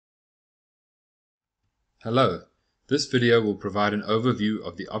Hello, this video will provide an overview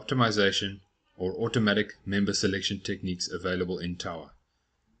of the optimization or automatic member selection techniques available in Tower.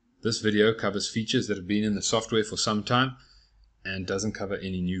 This video covers features that have been in the software for some time and doesn't cover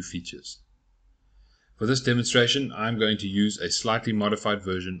any new features. For this demonstration, I'm going to use a slightly modified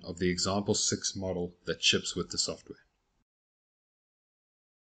version of the example 6 model that ships with the software.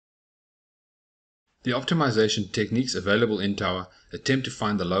 The optimization techniques available in Tower attempt to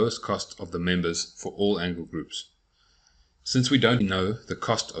find the lowest cost of the members for all angle groups. Since we don't know the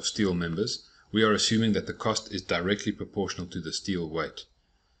cost of steel members, we are assuming that the cost is directly proportional to the steel weight.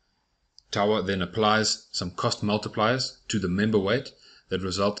 Tower then applies some cost multipliers to the member weight that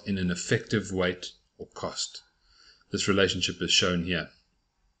result in an effective weight or cost. This relationship is shown here.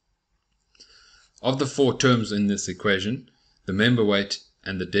 Of the 4 terms in this equation, the member weight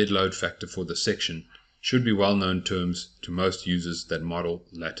and the dead load factor for the section should be well-known terms to most users that model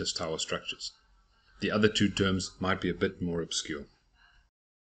lattice tower structures. The other 2 terms might be a bit more obscure.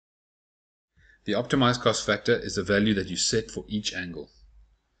 The optimized cost factor is the value that you set for each angle.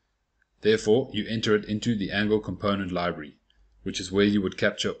 Therefore, you enter it into the angle component library, which is where you would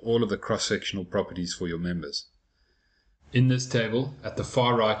capture all of the cross-sectional properties for your members. In this table, at the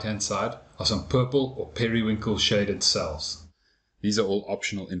far right-hand side, are some purple or periwinkle shaded cells. These are all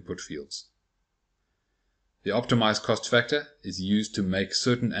optional input fields. The optimized cost factor is used to make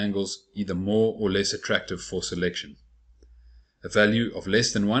certain angles either more or less attractive for selection. A value of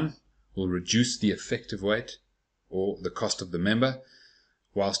less than 1 will reduce the effective weight or the cost of the member,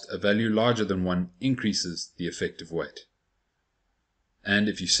 whilst a value larger than 1 increases the effective weight. And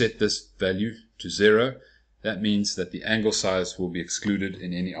if you set this value to 0, that means that the angle size will be excluded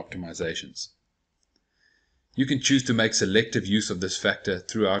in any optimizations. You can choose to make selective use of this factor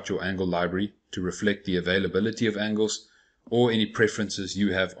throughout your angle library to reflect the availability of angles or any preferences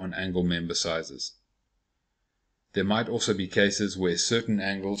you have on angle member sizes. There might also be cases where certain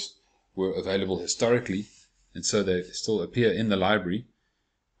angles were available historically and so they still appear in the library,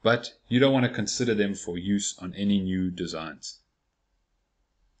 but you don't want to consider them for use on any new designs.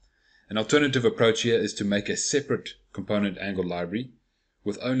 An alternative approach here is to make a separate component angle library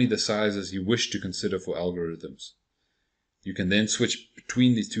with only the sizes you wish to consider for algorithms. You can then switch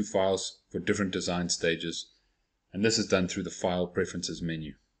between these 2 files for different design stages, and this is done through the File Preferences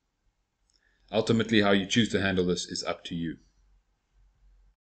menu. Ultimately, how you choose to handle this is up to you.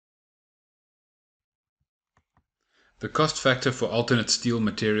 The cost factor for alternate steel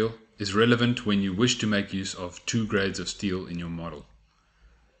material is relevant when you wish to make use of 2 grades of steel in your model.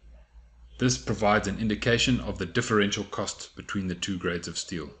 This provides an indication of the differential cost between the 2 grades of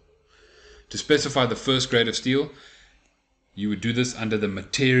steel. To specify the first grade of steel, you would do this under the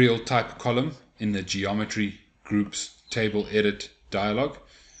Material Type column in the Geometry Groups Table Edit dialog.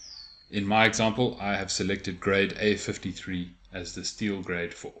 In my example, I have selected grade A53 as the steel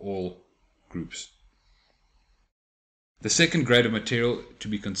grade for all groups. The second grade of material to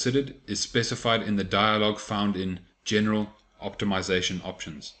be considered is specified in the dialog found in General Optimization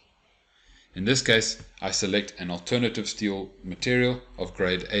Options. In this case, I select an alternative steel material of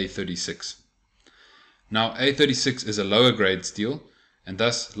grade A36. Now, A36 is a lower grade steel and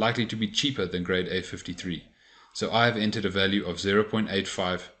thus likely to be cheaper than grade A53, so I have entered a value of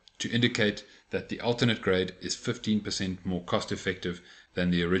 0.85 to indicate that the alternate grade is 15% more cost effective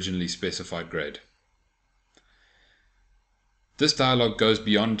than the originally specified grade. This dialog goes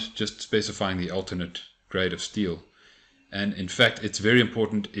beyond just specifying the alternate grade of steel. And in fact, it's very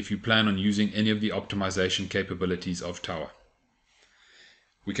important if you plan on using any of the optimization capabilities of Tower.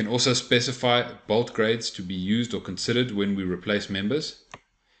 We can also specify bolt grades to be used or considered when we replace members.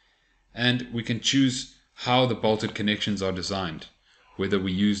 And we can choose how the bolted connections are designed, whether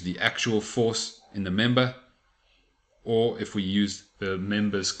we use the actual force in the member or if we use the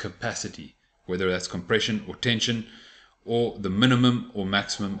member's capacity, whether that's compression or tension, or the minimum or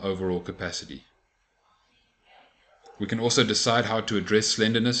maximum overall capacity. We can also decide how to address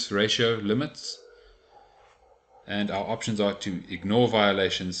slenderness ratio limits, and our options are to ignore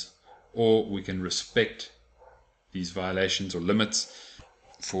violations, or we can respect these violations or limits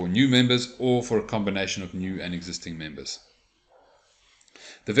for new members or for a combination of new and existing members.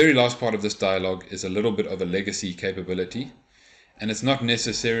 The very last part of this dialog is a little bit of a legacy capability, and it's not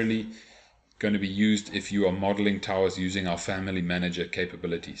necessarily going to be used if you are modeling towers using our Family Manager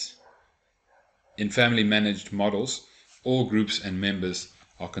capabilities. In family managed models, all groups and members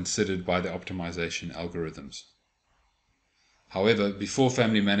are considered by the optimization algorithms. However, before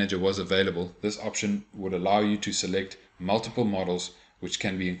Family Manager was available, this option would allow you to select multiple models which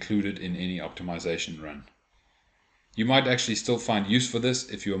can be included in any optimization run. You might actually still find use for this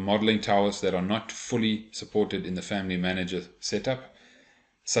if you are modeling towers that are not fully supported in the Family Manager setup,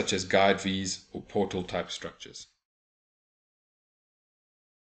 such as guide Vs or portal type structures.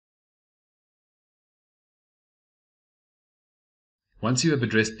 Once you have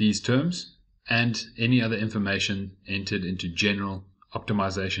addressed these terms and any other information entered into General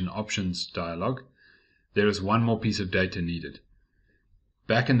Optimization Options dialog, there is one more piece of data needed.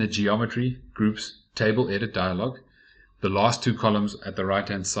 Back in the Geometry Groups Table Edit dialog, the last two columns at the right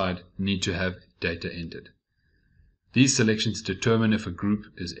hand side need to have data entered. These selections determine if a group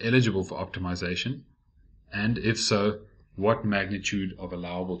is eligible for optimization, and if so, what magnitude of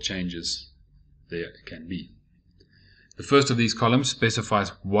allowable changes there can be. The first of these columns specifies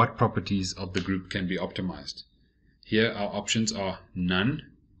what properties of the group can be optimized. Here our options are none,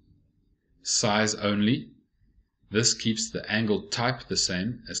 size only. This keeps the angle type the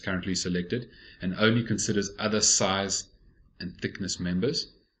same as currently selected and only considers other size and thickness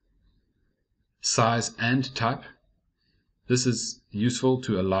members. Size and type. This is useful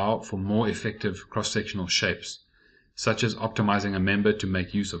to allow for more effective cross-sectional shapes, such as optimizing a member to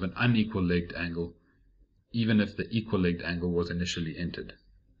make use of an unequal legged angle, even if the equal legged angle was initially entered.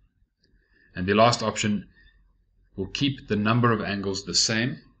 And the last option will keep the number of angles the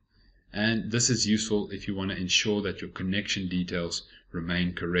same, and this is useful if you want to ensure that your connection details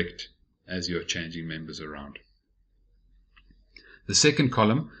remain correct as you are changing members around. The second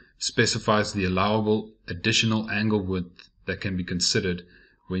column specifies the allowable additional angle width that can be considered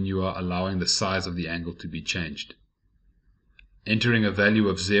when you are allowing the size of the angle to be changed. Entering a value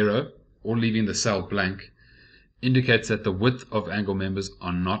of 0 or leaving the cell blank indicates that the width of angle members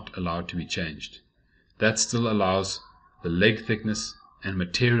are not allowed to be changed. That still allows the leg thickness and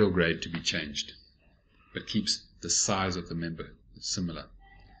material grade to be changed, but keeps the size of the member similar.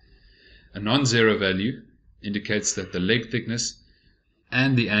 A non-zero value indicates that the leg thickness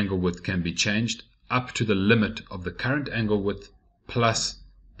and the angle width can be changed up to the limit of the current angle width plus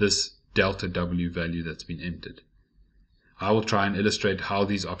this delta W value that's been entered. I will try and illustrate how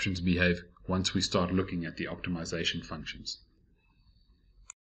these options behave once we start looking at the optimization functions.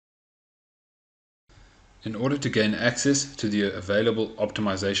 In order to gain access to the available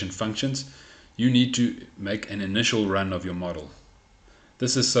optimization functions, you need to make an initial run of your model.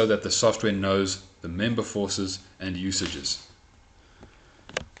 This is so that the software knows the member forces and usages.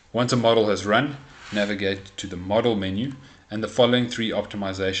 Once a model has run, navigate to the Model menu, and the following three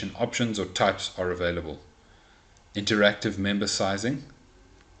optimization options or types are available. Interactive member sizing,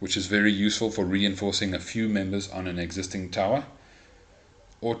 which is very useful for reinforcing a few members on an existing tower.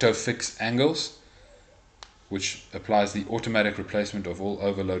 Auto fix angles, which applies the automatic replacement of all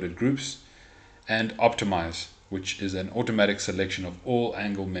overloaded groups. And optimize, which is an automatic selection of all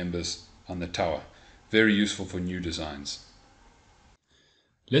angle members on the tower. Very useful for new designs.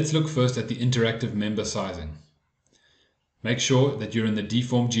 Let's look first at the interactive member sizing. Make sure that you're in the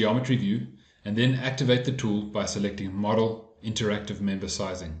deform geometry view and then activate the tool by selecting Model Interactive Member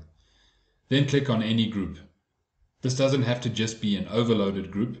Sizing. Then click on any group. This doesn't have to just be an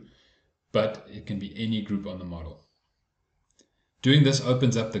overloaded group, but it can be any group on the model. Doing this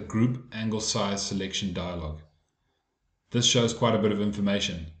opens up the Group Angle Size Selection dialog. This shows quite a bit of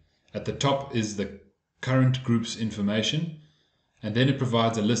information. At the top is the current group's information, and then it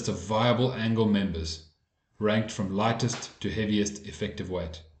provides a list of viable angle members, ranked from lightest to heaviest effective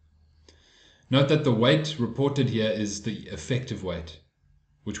weight. Note that the weight reported here is the effective weight,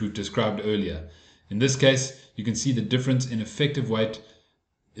 which we've described earlier. In this case, you can see the difference in effective weight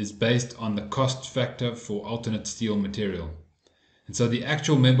is based on the cost factor for alternate steel material. And so the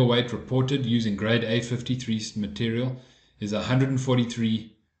actual member weight reported using grade A53 material is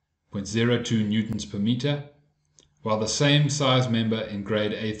 143.02 newtons per meter, while the same size member in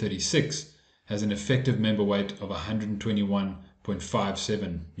grade A36 has an effective member weight of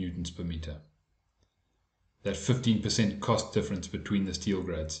 121.57 newtons per meter. That 15% cost difference between the steel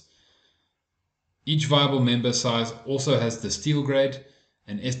grades. Each viable member size also has the steel grade,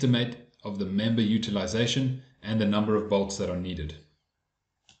 an estimate of the member utilization, and the number of bolts that are needed.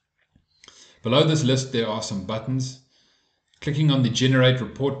 Below this list there are some buttons. Clicking on the Generate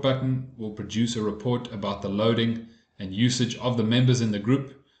Report button will produce a report about the loading and usage of the members in the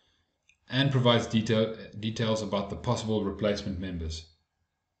group and provides details about the possible replacement members.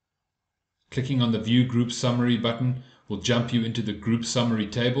 Clicking on the View Group Summary button will jump you into the Group Summary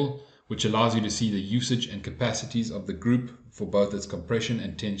table, which allows you to see the usage and capacities of the group for both its compression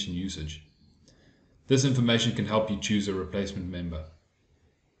and tension usage. This information can help you choose a replacement member.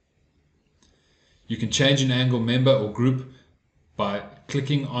 You can change an angle member or group by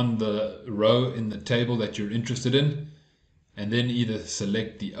clicking on the row in the table that you're interested in, and then either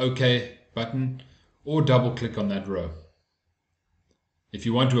select the OK button or double click on that row. If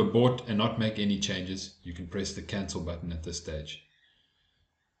you want to abort and not make any changes, you can press the cancel button at this stage.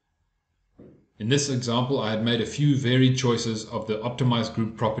 In this example, I had made a few varied choices of the optimized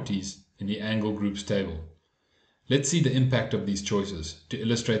group properties in the angle groups table. Let's see the impact of these choices to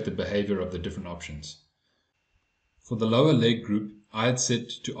illustrate the behavior of the different options. For the lower leg group, I had set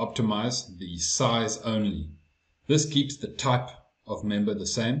to optimize the size only. This keeps the type of member the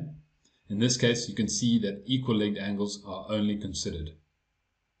same. In this case, you can see that equal legged angles are only considered.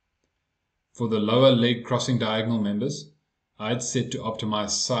 For the lower leg crossing diagonal members, I had set to optimize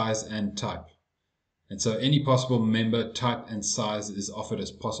size and type. And so any possible member type and size is offered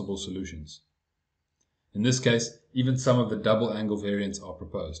as possible solutions. In this case, even some of the double angle variants are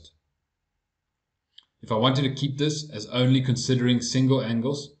proposed. If I wanted to keep this as only considering single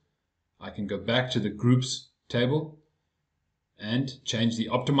angles, I can go back to the groups table and change the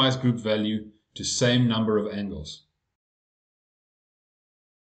optimized group value to same number of angles.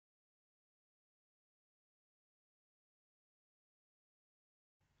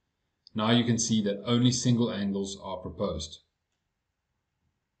 Now you can see that only single angles are proposed.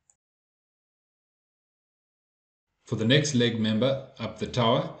 For the next leg member up the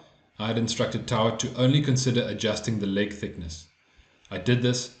tower, I had instructed tower to only consider adjusting the leg thickness. I did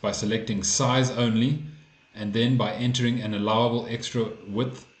this by selecting size only and then by entering an allowable extra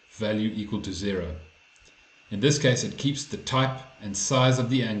width value equal to 0. In this case, it keeps the type and size of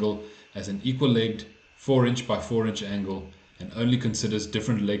the angle as an equal legged 4" by 4" angle and only considers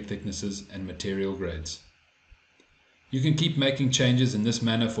different leg thicknesses and material grades. You can keep making changes in this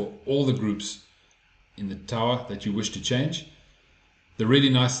manner for all the groups in the tower that you wish to change. The really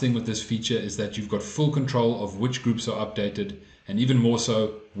nice thing with this feature is that you've got full control of which groups are updated and even more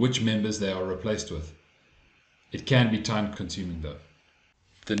so which members they are replaced with. It can be time consuming though.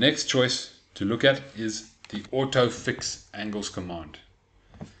 The next choice to look at is the Auto Fix Angles command.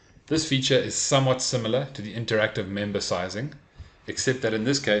 This feature is somewhat similar to the interactive member sizing, except that in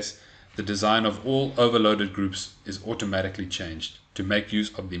this case the design of all overloaded groups is automatically changed to make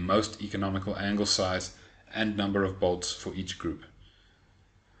use of the most economical angle size and number of bolts for each group.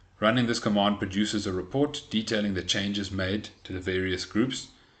 Running this command produces a report detailing the changes made to the various groups,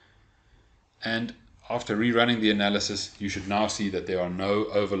 and after rerunning the analysis you should now see that there are no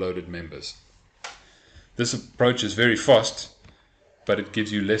overloaded members. This approach is very fast, but it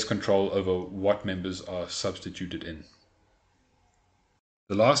gives you less control over what members are substituted in.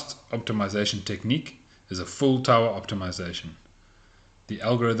 The last optimization technique is a full tower optimization. The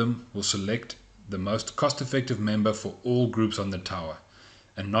algorithm will select the most cost-effective member for all groups on the tower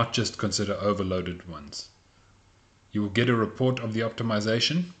and not just consider overloaded ones. You will get a report of the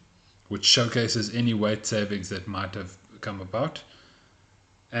optimization, which showcases any weight savings that might have come about,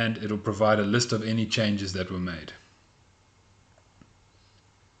 and it will provide a list of any changes that were made.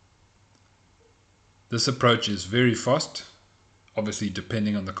 This approach is very fast, obviously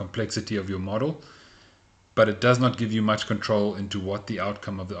depending on the complexity of your model, but it does not give you much control into what the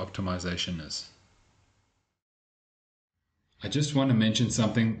outcome of the optimization is. I just want to mention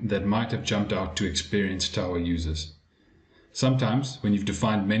something that might have jumped out to experienced tower users. Sometimes, when you've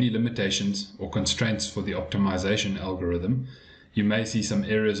defined many limitations or constraints for the optimization algorithm, you may see some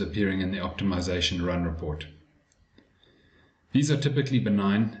errors appearing in the optimization run report. These are typically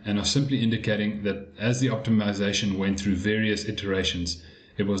benign and are simply indicating that as the optimization went through various iterations,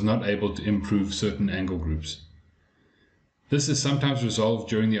 it was not able to improve certain angle groups. This is sometimes resolved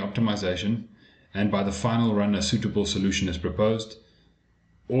during the optimization and by the final run a suitable solution is proposed,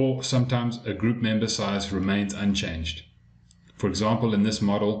 or sometimes a group member size remains unchanged. For example, in this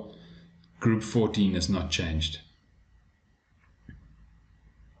model, group 14 is not changed.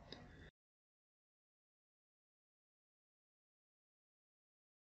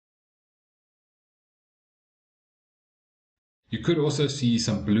 You could also see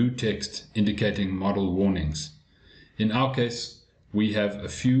some blue text indicating model warnings. In our case, we have a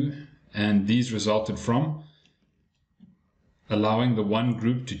few, and these resulted from allowing the one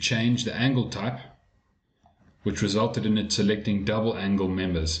group to change the angle type, which resulted in it selecting double angle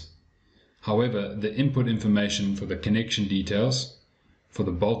members. However, the input information for the connection details for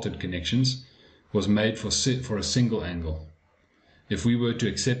the bolted connections was made for a single angle. If we were to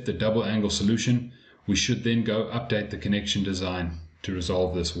accept the double angle solution, we should then go update the connection design to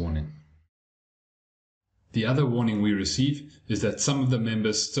resolve this warning. The other warning we receive is that some of the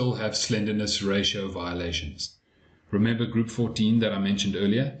members still have slenderness ratio violations. Remember group 14 that I mentioned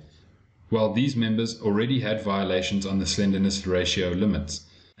earlier? Well, these members already had violations on the slenderness ratio limits,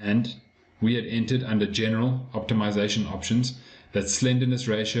 and we had entered under general optimization options that slenderness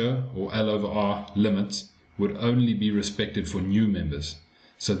ratio, or L/R, limits would only be respected for new members,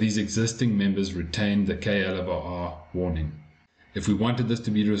 so these existing members retained the KL/R warning. If we wanted this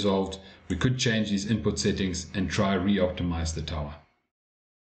to be resolved, we could change these input settings and try re-optimize the tower.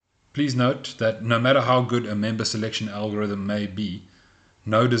 Please note that no matter how good a member selection algorithm may be,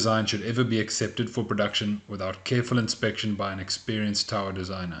 no design should ever be accepted for production without careful inspection by an experienced tower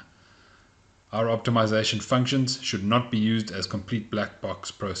designer. Our optimization functions should not be used as complete black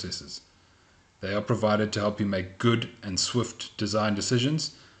box processes. They are provided to help you make good and swift design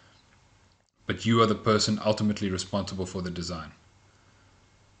decisions, but you are the person ultimately responsible for the design.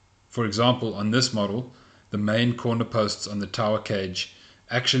 For example, on this model, the main corner posts on the tower cage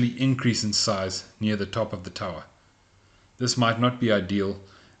actually increase in size near the top of the tower. This might not be ideal,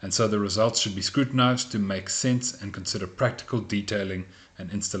 and so the results should be scrutinized to make sense and consider practical detailing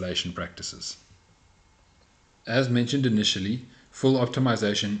and installation practices. As mentioned initially, full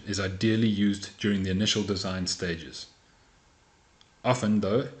optimization is ideally used during the initial design stages. Often,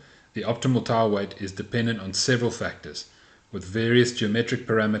 though, the optimal tower weight is dependent on several factors, with various geometric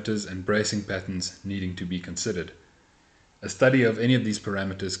parameters and bracing patterns needing to be considered. A study of any of these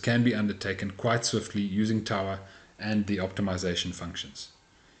parameters can be undertaken quite swiftly using tower and the optimization functions.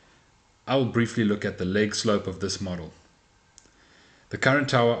 I will briefly look at the leg slope of this model. The current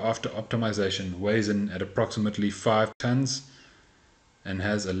tower after optimization weighs in at approximately 5 tons and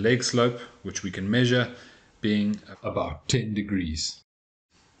has a leg slope, which we can measure, being about 10 degrees.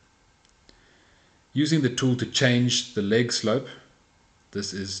 Using the tool to change the leg slope,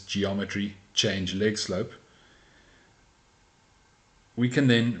 this is geometry change leg slope, we can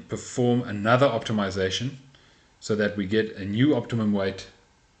then perform another optimization so that we get a new optimum weight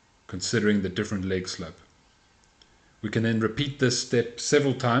considering the different leg slope. We can then repeat this step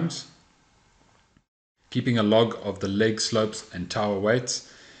several times, keeping a log of the leg slopes and tower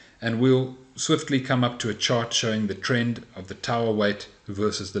weights, and we'll swiftly come up to a chart showing the trend of the tower weight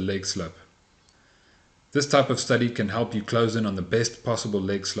versus the leg slope. This type of study can help you close in on the best possible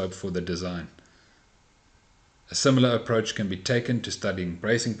leg slope for the design. A similar approach can be taken to studying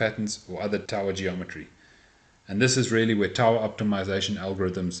bracing patterns or other tower geometry. And this is really where tower optimization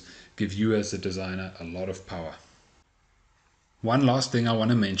algorithms give you as a designer a lot of power. One last thing I want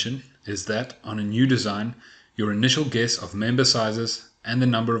to mention is that on a new design, your initial guess of member sizes and the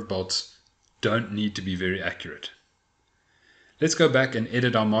number of bolts don't need to be very accurate. Let's go back and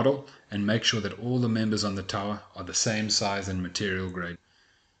edit our model and make sure that all the members on the tower are the same size and material grade.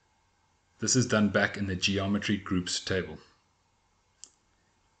 This is done back in the geometry groups table.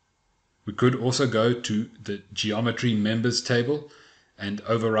 We could also go to the geometry members table and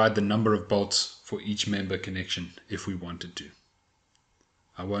override the number of bolts for each member connection if we wanted to.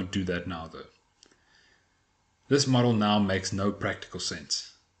 I won't do that now though. This model now makes no practical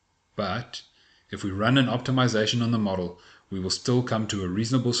sense, but if we run an optimization on the model, we will still come to a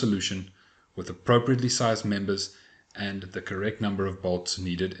reasonable solution with appropriately sized members and the correct number of bolts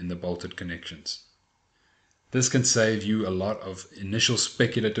needed in the bolted connections. This can save you a lot of initial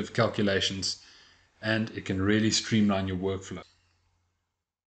speculative calculations, and it can really streamline your workflow.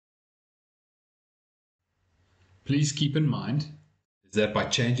 Please keep in mind that by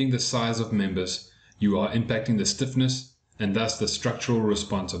changing the size of members, you are impacting the stiffness and thus the structural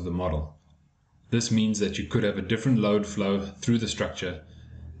response of the model. This means that you could have a different load flow through the structure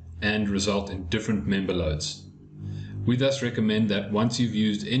and result in different member loads. We thus recommend that once you've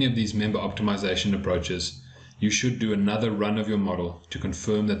used any of these member optimization approaches, you should do another run of your model to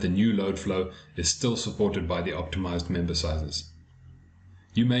confirm that the new load flow is still supported by the optimized member sizes.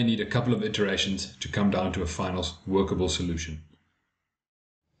 You may need a couple of iterations to come down to a final workable solution.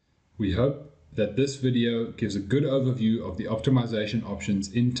 We hope that this video gives a good overview of the optimization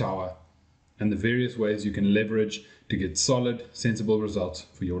options in Tower and the various ways you can leverage to get solid, sensible results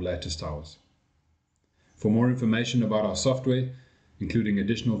for your lattice towers. For more information about our software, including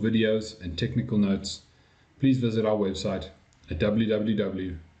additional videos and technical notes, please visit our website at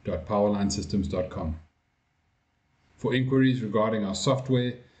www.powerlinesystems.com. For inquiries regarding our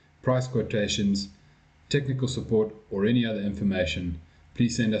software, price quotations, technical support, or any other information,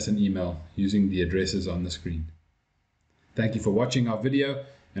 please send us an email using the addresses on the screen. Thank you for watching our video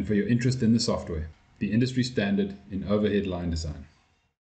and for your interest in the software, the industry standard in overhead line design.